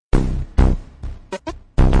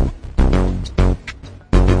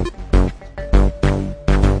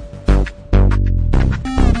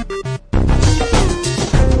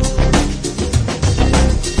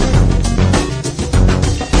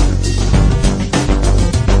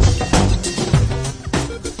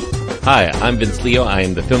Hi, I'm Vince Leo. I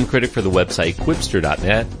am the film critic for the website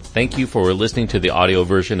Quipster.net. Thank you for listening to the audio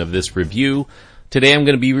version of this review. Today I'm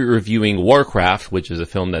going to be reviewing Warcraft, which is a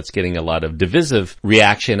film that's getting a lot of divisive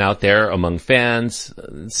reaction out there among fans.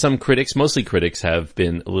 Some critics, mostly critics, have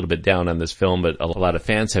been a little bit down on this film, but a lot of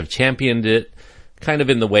fans have championed it, kind of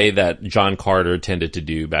in the way that John Carter tended to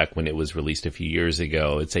do back when it was released a few years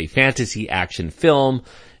ago. It's a fantasy action film.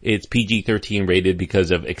 It's PG-13 rated because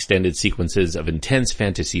of extended sequences of intense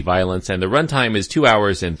fantasy violence, and the runtime is 2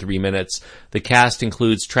 hours and 3 minutes. The cast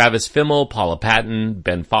includes Travis Fimmel, Paula Patton,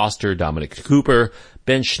 Ben Foster, Dominic Cooper,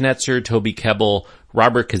 Ben Schnetzer, Toby Kebbell,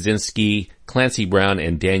 Robert Kaczynski, Clancy Brown,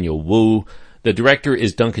 and Daniel Wu. The director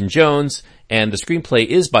is Duncan Jones, and the screenplay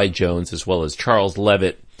is by Jones as well as Charles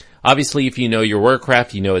Levitt. Obviously, if you know your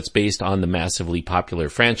Warcraft, you know it's based on the massively popular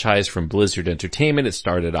franchise from Blizzard Entertainment. It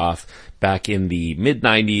started off back in the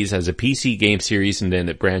mid-90s as a PC game series, and then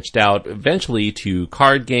it branched out eventually to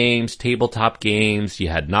card games, tabletop games. You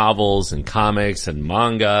had novels and comics and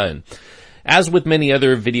manga, and as with many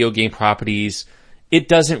other video game properties, it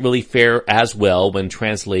doesn't really fare as well when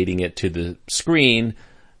translating it to the screen.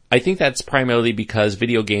 I think that's primarily because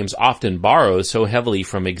video games often borrow so heavily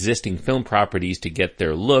from existing film properties to get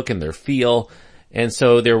their look and their feel, and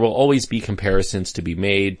so there will always be comparisons to be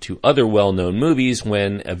made to other well-known movies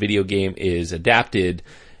when a video game is adapted,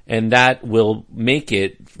 and that will make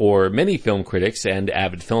it, for many film critics and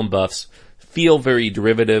avid film buffs, feel very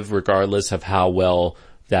derivative regardless of how well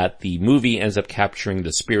that the movie ends up capturing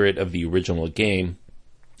the spirit of the original game.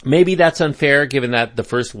 Maybe that's unfair given that the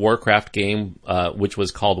first Warcraft game, which was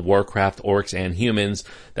called Warcraft Orcs and Humans,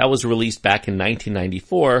 that was released back in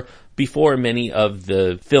 1994 before many of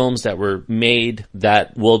the films that were made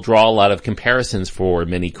that will draw a lot of comparisons for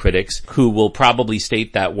many critics who will probably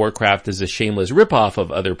state that Warcraft is a shameless ripoff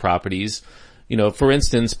of other properties. You know, for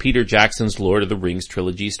instance, Peter Jackson's Lord of the Rings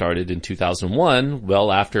trilogy started in 2001,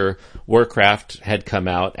 well after Warcraft had come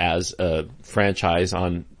out as a franchise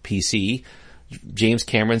on PC. James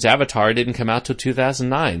Cameron's Avatar didn't come out till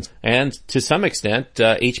 2009. And to some extent,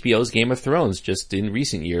 HBO's Game of Thrones just in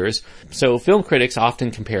recent years. So film critics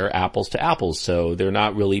often compare apples to apples. So they're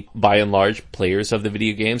not really, by and large, players of the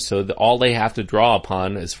video games. So all they have to draw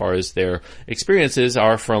upon as far as their experiences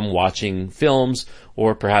are from watching films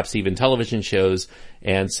or perhaps even television shows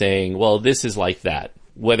and saying, well, this is like that.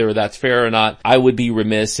 Whether that's fair or not, I would be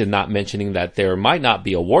remiss in not mentioning that there might not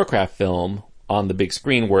be a Warcraft film on the big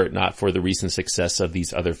screen were it not for the recent success of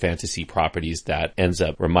these other fantasy properties that ends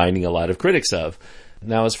up reminding a lot of critics of.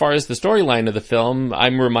 Now, as far as the storyline of the film,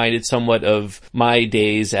 I'm reminded somewhat of my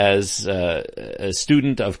days as a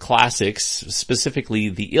student of classics, specifically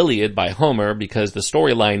the Iliad by Homer, because the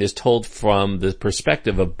storyline is told from the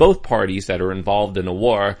perspective of both parties that are involved in a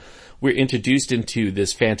war. We're introduced into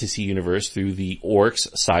this fantasy universe through the orcs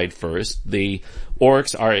side first. The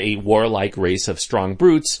orcs are a warlike race of strong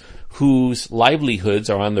brutes whose livelihoods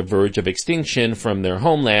are on the verge of extinction from their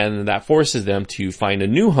homeland, and that forces them to find a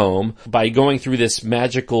new home by going through this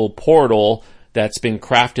magical portal that's been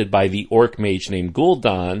crafted by the orc mage named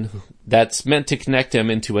Gul'dan that's meant to connect them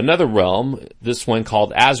into another realm, this one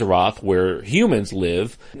called Azeroth, where humans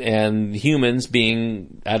live, and humans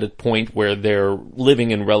being at a point where they're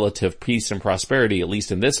living in relative peace and prosperity, at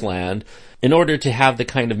least in this land, in order to have the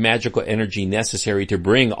kind of magical energy necessary to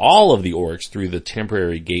bring all of the orcs through the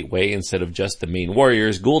temporary gateway instead of just the main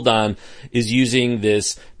warriors. Gul'dan is using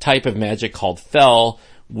this type of magic called Fel,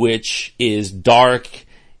 which is dark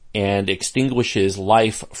and extinguishes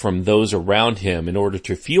life from those around him in order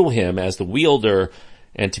to fuel him as the wielder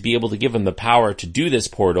and to be able to give him the power to do this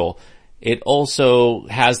portal. It also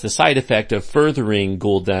has the side effect of furthering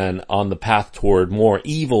Gul'dan on the path toward more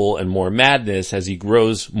evil and more madness as he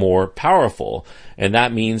grows more powerful. And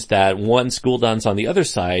that means that once Gul'dan's on the other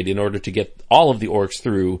side, in order to get all of the orcs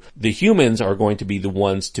through, the humans are going to be the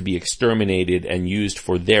ones to be exterminated and used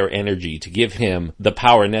for their energy to give him the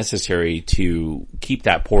power necessary to keep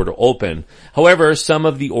that portal open. However, some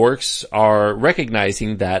of the orcs are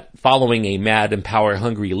recognizing that following a mad and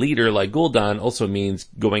power-hungry leader like Gul'dan also means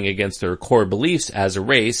going against their core beliefs as a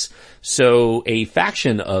race, so a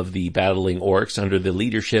faction of the battling orcs under the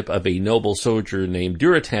leadership of a noble soldier named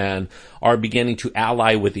Durotan are beginning to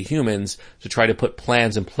ally with the humans to try to put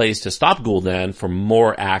plans in place to stop Gul'dan from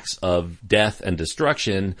more acts of death and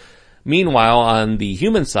destruction. Meanwhile, on the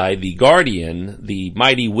human side, the Guardian, the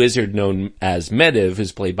mighty wizard known as Medivh,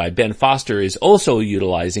 who's played by Ben Foster, is also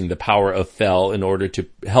utilizing the power of Fel in order to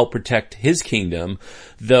help protect his kingdom,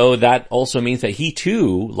 though that also means that he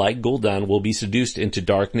too, like Gul'dan, will be seduced into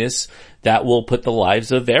darkness that will put the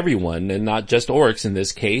lives of everyone, and not just orcs in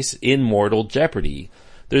this case, in mortal jeopardy.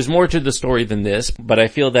 There's more to the story than this, but I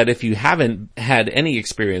feel that if you haven't had any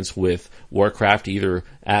experience with Warcraft, either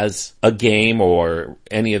as a game or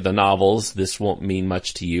any of the novels, this won't mean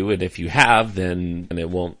much to you. And if you have, then it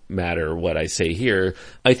won't matter what I say here.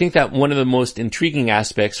 I think that one of the most intriguing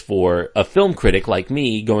aspects for a film critic like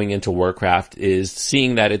me going into Warcraft is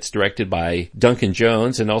seeing that it's directed by Duncan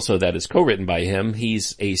Jones and also that it's co-written by him.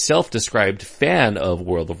 He's a self-described fan of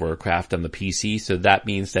World of Warcraft on the PC, so that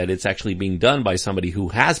means that it's actually being done by somebody who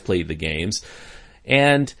has played the games.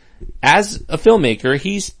 And as a filmmaker,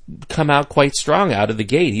 he's come out quite strong out of the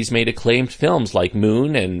gate. He's made acclaimed films like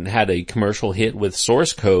Moon and had a commercial hit with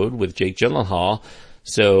Source Code with Jake Gyllenhaal.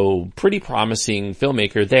 So pretty promising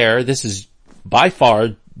filmmaker there. This is by far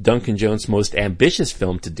Duncan Jones' most ambitious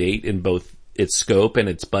film to date in both its scope and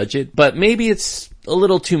its budget, but maybe it's a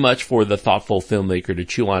little too much for the thoughtful filmmaker to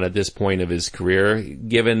chew on at this point of his career,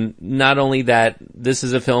 given not only that this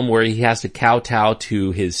is a film where he has to kowtow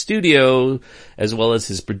to his studio as well as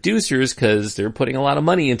his producers because they're putting a lot of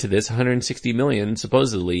money into this, $160 million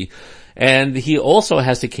supposedly, and he also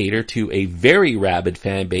has to cater to a very rabid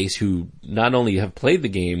fan base who not only have played the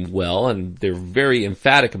game well and they're very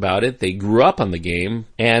emphatic about it, they grew up on the game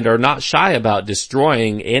and are not shy about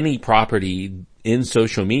destroying any property in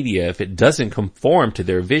social media if it doesn't conform to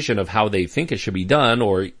their vision of how they think it should be done,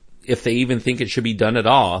 or if they even think it should be done at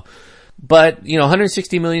all. But,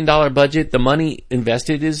 $160 million budget, the money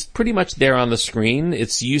invested is pretty much there on the screen.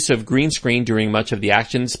 Its use of green screen during much of the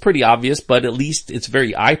action is pretty obvious, but at least it's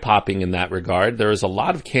very eye-popping in that regard. There is a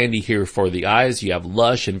lot of candy here for the eyes. You have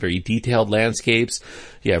lush and very detailed landscapes.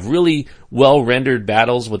 You have really well-rendered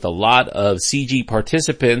battles with a lot of CG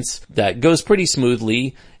participants that goes pretty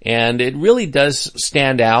smoothly. And it really does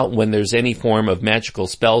stand out when there's any form of magical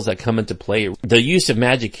spells that come into play. The use of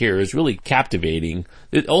magic here is really captivating.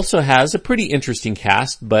 It also has a pretty interesting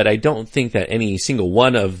cast, but I don't think that any single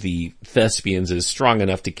one of the thespians is strong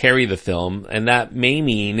enough to carry the film. And that may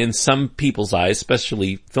mean, in some people's eyes,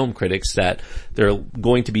 especially film critics, that they're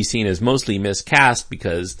going to be seen as mostly miscast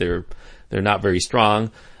because they're not very strong.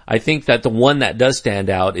 I think that the one that does stand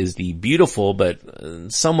out is the beautiful but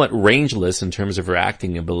somewhat rangeless in terms of her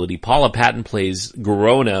acting ability. Paula Patton plays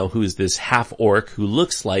Garona, who's this half-orc who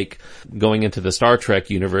looks like, going into the Star Trek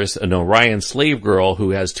universe, an Orion slave girl who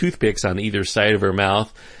has toothpicks on either side of her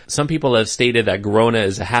mouth. Some people have stated that Garona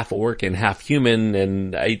is a half-orc and half-human,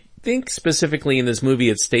 and I think specifically in this movie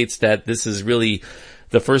it states that this is really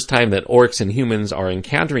the first time that orcs and humans are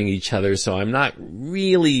encountering each other, so I'm not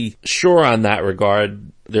really sure on that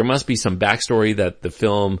regard. There must be some backstory that the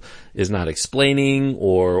film is not explaining,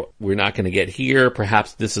 or we're not going to get here.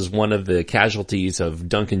 Perhaps this is one of the casualties of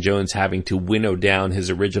Duncan Jones having to winnow down his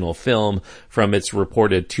original film from its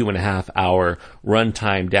reported 2.5 hour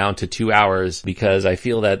runtime down to 2 hours, because I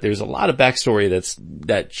feel that there's a lot of backstory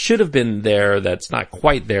that should have been there, that's not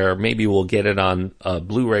quite there. Maybe we'll get it on a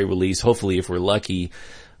Blu-ray release, hopefully, if we're lucky.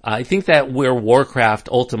 I think that where Warcraft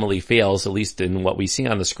ultimately fails, at least in what we see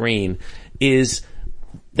on the screen, is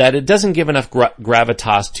that it doesn't give enough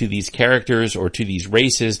gravitas to these characters or to these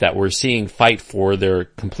races that we're seeing fight for their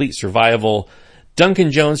complete survival.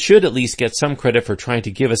 Duncan Jones should at least get some credit for trying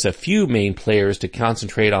to give us a few main players to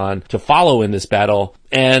concentrate on, to follow in this battle.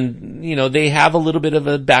 And, they have a little bit of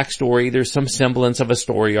a backstory. There's some semblance of a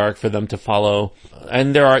story arc for them to follow.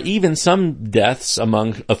 And there are even some deaths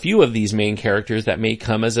among a few of these main characters that may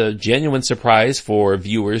come as a genuine surprise for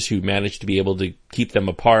viewers who manage to be able to keep them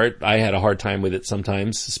apart. I had a hard time with it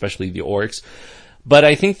sometimes, especially the orcs. But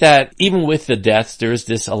I think that even with the deaths,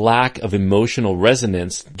 there's a lack of emotional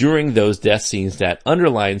resonance during those death scenes that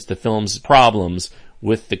underlines the film's problems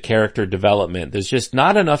with the character development. There's just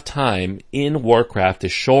not enough time in Warcraft to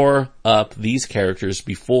shore up these characters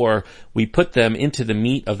before we put them into the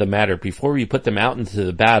meat of the matter, before we put them out into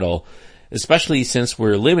the battle, especially since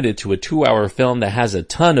we're limited to a 2-hour film that has a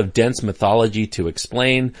ton of dense mythology to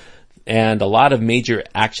explain and a lot of major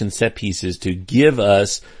action set pieces to give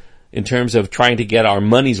us in terms of trying to get our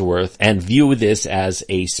money's worth and view this as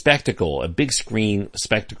a spectacle, a big screen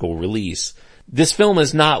spectacle release. This film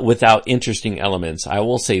is not without interesting elements, I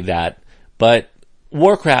will say that, but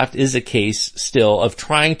Warcraft is a case still of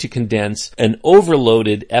trying to condense an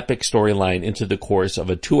overloaded epic storyline into the course of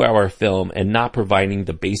a 2-hour film and not providing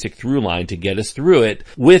the basic through line to get us through it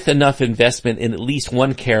with enough investment in at least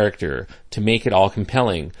one character to make it all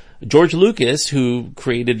compelling. George Lucas, who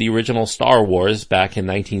created the original Star Wars back in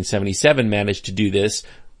 1977, managed to do this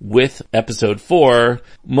with episode 4,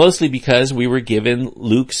 mostly because we were given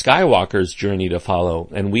Luke Skywalker's journey to follow,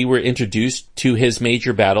 and we were introduced to his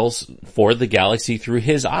major battles for the galaxy through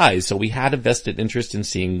his eyes, so we had a vested interest in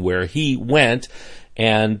seeing where he went,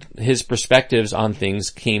 and his perspectives on things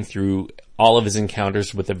came through all of his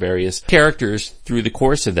encounters with the various characters through the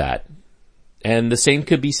course of that. And the same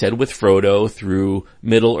could be said with Frodo through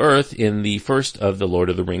Middle-earth in the first of the Lord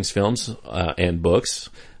of the Rings films and books.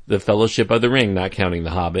 The Fellowship of the Ring, not counting The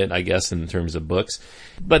Hobbit, I guess, in terms of books.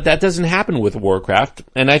 But that doesn't happen with Warcraft,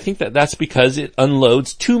 and I think that that's because it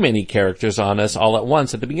unloads too many characters on us all at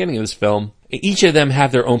once at the beginning of this film. Each of them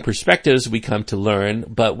have their own perspectives, we come to learn,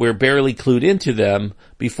 but we're barely clued into them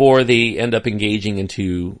before they end up engaging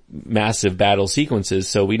into massive battle sequences,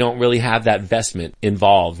 so we don't really have that investment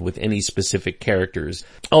involved with any specific characters.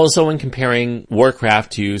 Also, in comparing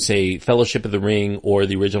Warcraft to, say, Fellowship of the Ring or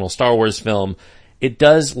the original Star Wars film, it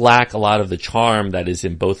does lack a lot of the charm that is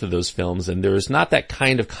in both of those films, and there is not that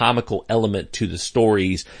kind of comical element to the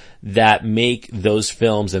stories that make those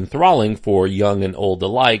films enthralling for young and old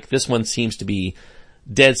alike. This one seems to be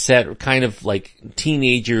dead set, kind of like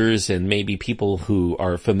teenagers and maybe people who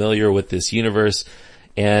are familiar with this universe,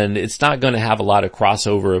 and it's not going to have a lot of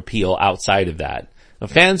crossover appeal outside of that. Now,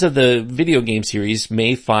 fans of the video game series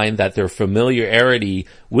may find that their familiarity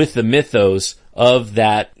with the mythos of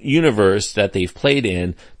that universe that they've played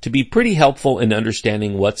in to be pretty helpful in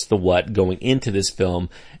understanding what's the what going into this film,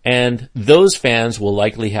 and those fans will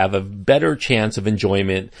likely have a better chance of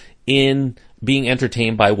enjoyment in being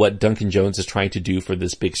entertained by what Duncan Jones is trying to do for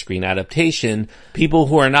this big screen adaptation. People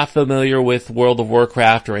who are not familiar with World of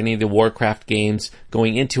Warcraft or any of the Warcraft games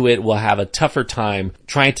going into it will have a tougher time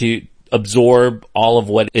trying to absorb all of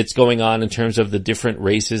what it's going on in terms of the different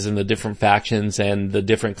races and the different factions and the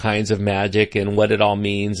different kinds of magic and what it all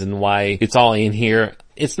means and why it's all in here.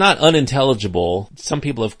 It's not unintelligible. Some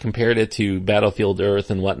people have compared it to Battlefield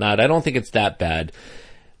Earth and whatnot. I don't think it's that bad.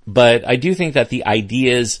 But I do think that the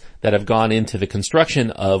ideas that have gone into the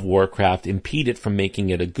construction of Warcraft impede it from making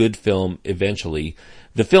it a good film eventually.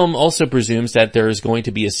 The film also presumes that there is going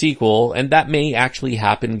to be a sequel, and that may actually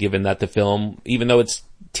happen given that the film, even though it's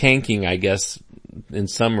tanking, I guess, in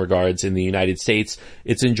some regards in the United States,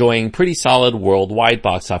 it's enjoying pretty solid worldwide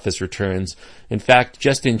box office returns. In fact,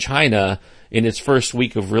 just in China, in its first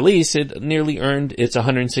week of release, it nearly earned its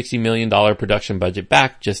 $160 million production budget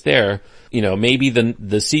back just there. You know, maybe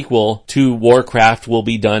the sequel to Warcraft will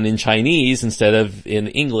be done in Chinese instead of in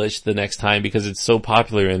English the next time because it's so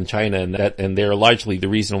popular in China, and they're largely the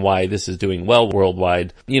reason why this is doing well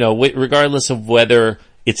worldwide. You know, regardless of whether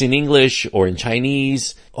it's in English or in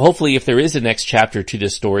Chinese, hopefully if there is a next chapter to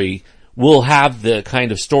this story, we'll have the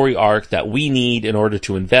kind of story arc that we need in order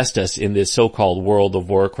to invest us in this so-called World of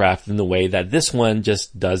Warcraft in the way that this one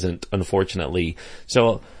just doesn't, unfortunately.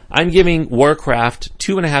 So I'm giving Warcraft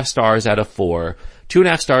 2.5 stars out of 4.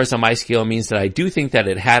 2.5 stars on my scale means that I do think that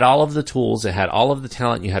it had all of the tools, it had all of the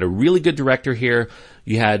talent, you had a really good director here,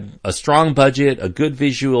 you had a strong budget, a good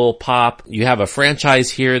visual pop, you have a franchise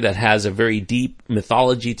here that has a very deep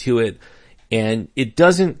mythology to it, and it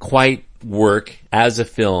doesn't quite work as a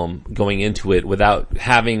film going into it without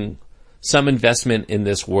having some investment in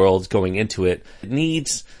this world going into it. It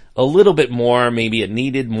needs a little bit more. Maybe it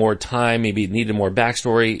needed more time. Maybe it needed more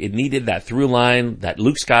backstory. It needed that through line, that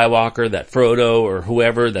Luke Skywalker, that Frodo, or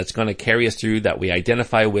whoever that's going to carry us through that we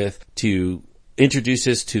identify with to introduce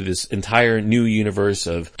us to this entire new universe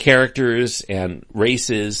of characters and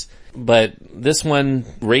races. But this one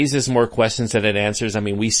raises more questions than it answers. I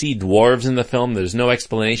mean, we see dwarves in the film. There's no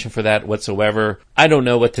explanation for that whatsoever. I don't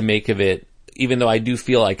know what to make of it, even though I do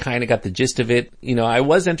feel I kind of got the gist of it. You know, I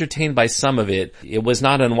was entertained by some of it. It was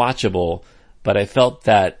not unwatchable, but I felt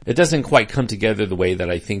that it doesn't quite come together the way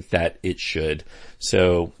that I think that it should.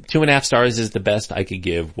 So 2.5 stars is the best I could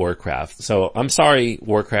give Warcraft. So I'm sorry,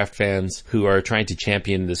 Warcraft fans who are trying to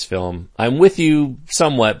champion this film. I'm with you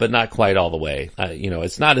somewhat, but not quite all the way. You know,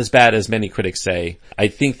 it's not as bad as many critics say. I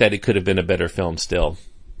think that it could have been a better film still.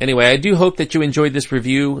 Anyway, I do hope that you enjoyed this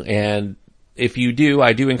review, and if you do,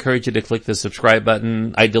 I do encourage you to click the subscribe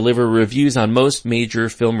button. I deliver reviews on most major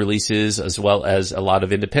film releases as well as a lot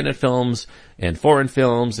of independent films and foreign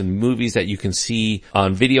films and movies that you can see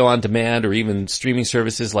on video on demand or even streaming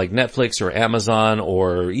services like Netflix or Amazon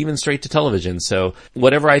or even straight to television. So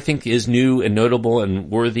whatever I think is new and notable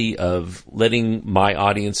and worthy of letting my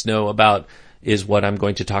audience know about is what I'm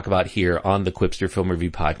going to talk about here on the Quipster Film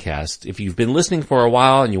Review Podcast. If you've been listening for a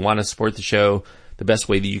while and you want to support the show, the best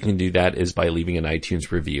way that you can do that is by leaving an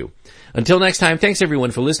iTunes review. Until next time, thanks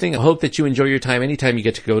everyone for listening. I hope that you enjoy your time anytime you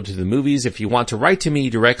get to go to the movies. If you want to write to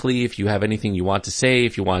me directly, if you have anything you want to say,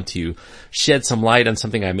 if you want to shed some light on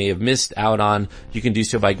something I may have missed out on, you can do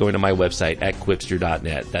so by going to my website at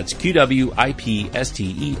quipster.net. That's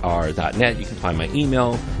QWIPSTER.net. You can find my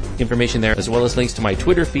email information there as well as links to my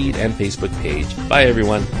Twitter feed and Facebook page. Bye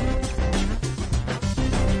everyone.